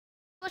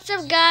What's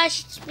up,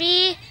 guys? It's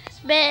me,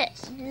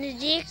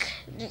 Benedict.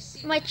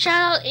 My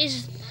channel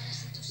is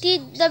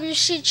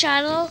TWC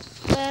channel.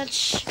 But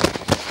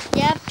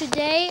yeah,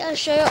 today I'll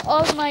show you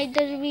all my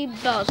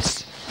WWE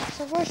belts.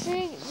 So first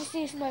thing, this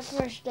is my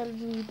first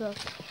WWE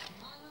belt.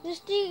 This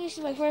thing is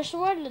my first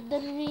one, the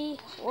WWE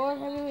World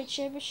Heavyweight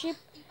Championship.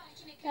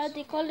 Yeah,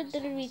 they call it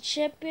WWE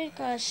Champion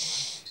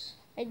because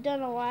I don't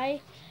know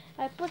why.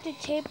 I put the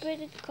tape in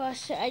it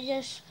because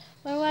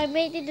when I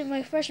made it in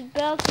my first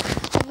belt,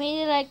 I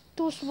made it like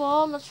too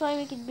small. That's why I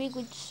make it big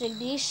with just like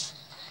this.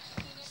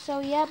 So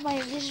yeah,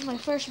 this is my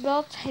first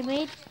belt I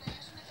made.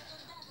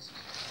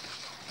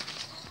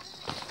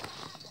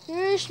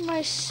 Here's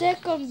my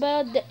second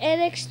belt, the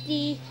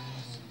NXT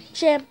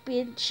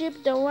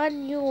Championship, the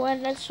new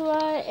one. That's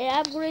why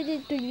I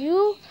upgraded to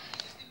you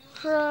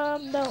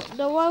from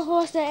the one who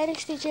has the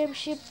NXT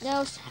Championship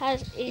now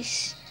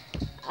is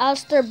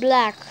Aleister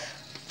Black.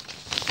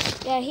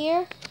 Yeah,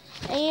 here.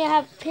 And you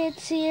have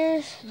pins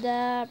here,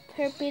 the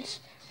pair pins,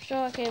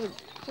 so I can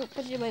put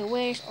it in my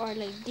waist or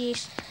like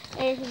this,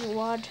 anything you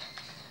want.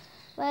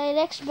 My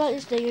next belt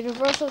is the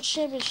Universal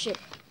Championship.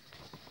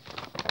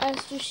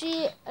 As you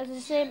see, as the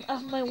same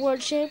as my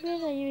World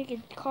Champion, I make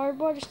it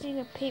cardboard, just in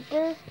a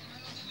paper,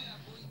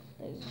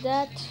 like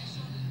that.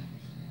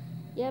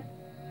 Yep.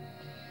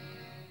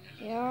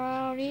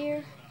 Around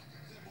here.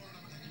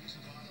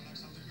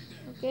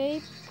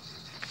 Okay.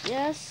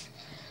 Yes.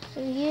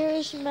 And here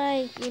is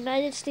my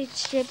United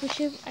States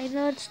Championship. I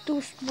know it's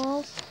too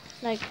small.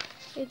 Like,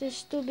 it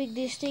is too big.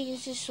 This thing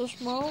is just so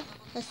small.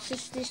 That's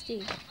just this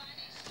thing.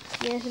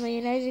 Yes, my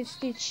United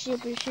States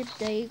Championship,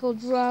 the Eagle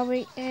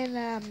drawing, and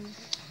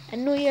a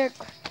New York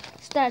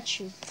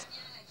statue.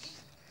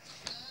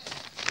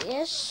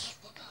 Yes.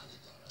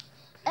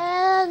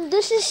 And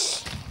this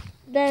is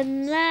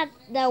not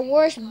the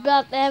worst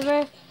belt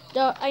ever.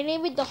 I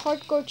named it the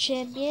Hardcore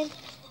Champion.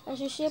 As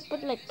you see, I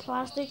put like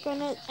plastic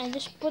on it and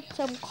just put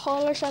some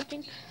color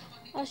something.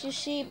 As you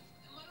see,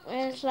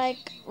 it's like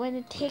when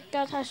the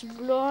takeout has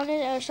blue on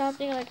it or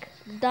something like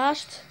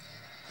dust.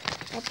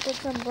 I put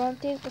some brown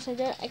tape because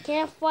I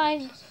can't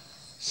find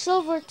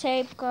silver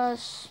tape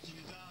because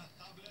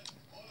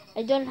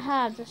I don't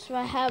have. That's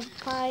why I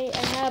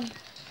have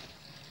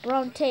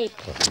brown tape.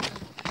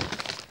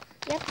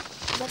 Yep,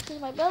 that's in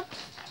my belt.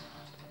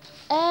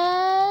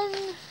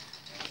 And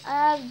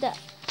I have the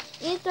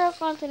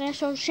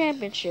Intercontinental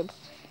Championship.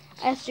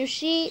 As you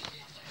see,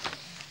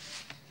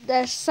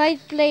 the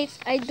side plates,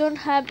 I don't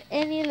have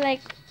any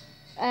like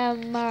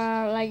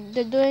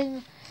they're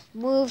doing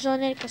moves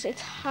on it because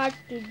it's hard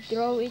to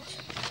draw it.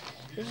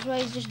 That's why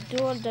I just do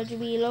a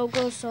WWE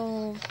logo,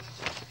 so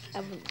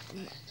I'm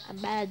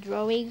bad at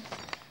drawing.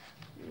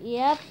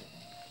 Yep.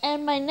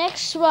 And my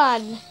next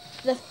one,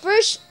 the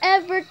first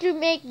ever to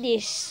make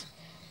this,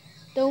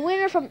 the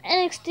winner from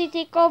NXT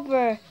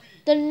TakeOver,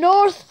 the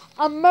North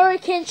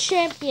American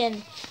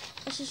Champion.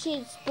 As you see,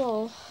 it's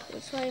tall.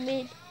 That's why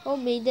I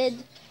homemade it.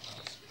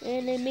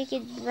 And I make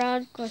it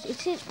brown because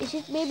is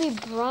it maybe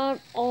brown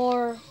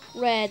or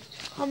red?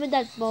 Comment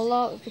that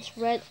below if it's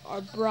red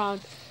or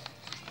brown.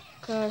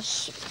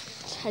 Because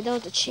I don't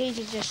want to change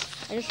it.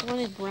 I just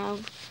want it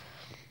brown.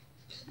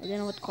 I don't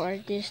know what color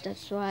it is.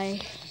 That's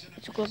why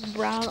it's called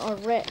brown or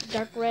red,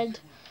 dark red.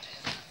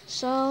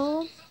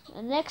 So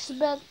the next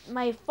belt,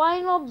 my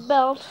final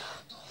belt,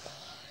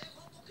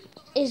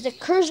 is the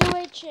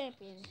Cruiserweight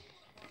Champion.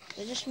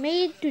 I just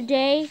made it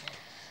today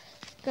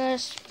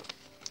because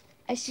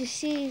as you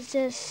see, it's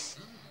just,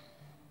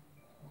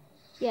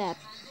 yeah,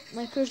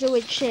 my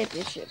Cruiserweight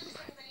Championship.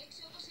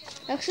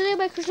 Actually,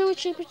 my Cruiserweight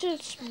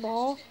Championship is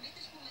small.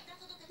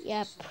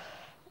 Yep.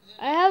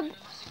 I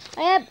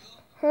have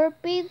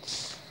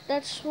herpes.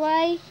 That's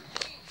why,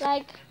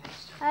 like,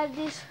 I have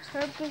this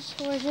herpes.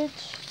 Was it?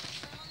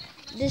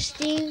 This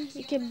thing,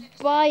 you can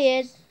buy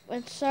it.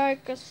 I'm sorry,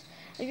 because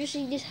I'm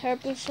using this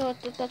herpes so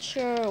to touch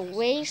your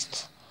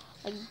waist,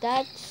 like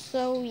that.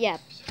 So, yeah.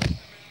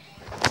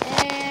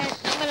 And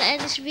I'm gonna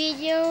end this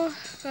video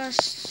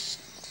because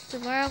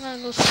tomorrow I'm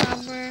gonna go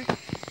somewhere.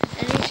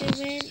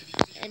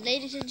 And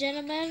ladies and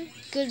gentlemen,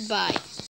 goodbye.